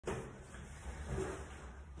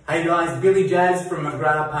Hey guys, Billy Jazz from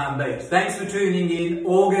McGrath Palm Beach. Thanks for tuning in.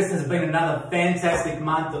 August has been another fantastic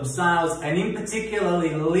month of sales and in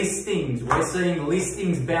particularly listings. We're seeing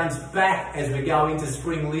listings bounce back as we go into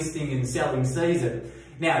spring listing and selling season.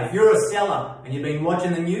 Now, if you're a seller and you've been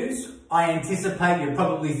watching the news, I anticipate you're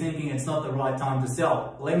probably thinking it's not the right time to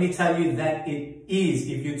sell. Let me tell you that it is.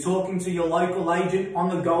 If you're talking to your local agent on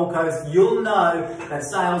the Gold Coast, you'll know that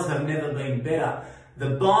sales have never been better.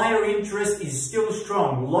 The buyer interest is still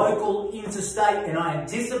strong, local, interstate, and I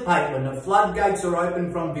anticipate when the floodgates are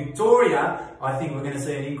open from Victoria, I think we're going to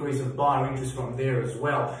see an increase of buyer interest from there as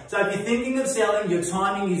well. So if you're thinking of selling, your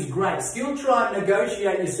timing is great. Still try and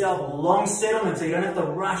negotiate yourself a long settlement so you don't have to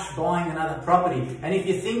rush buying another property. And if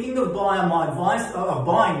you're thinking of buying, my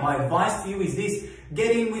advice to you is this: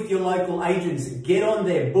 get in with your local agents, get on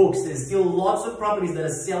their books. There's still lots of properties that are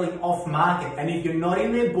selling off market, and if you're not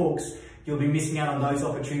in their books, you'll be missing out on those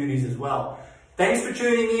opportunities as well. Thanks for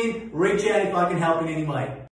tuning in. Reach out if I can help in any way.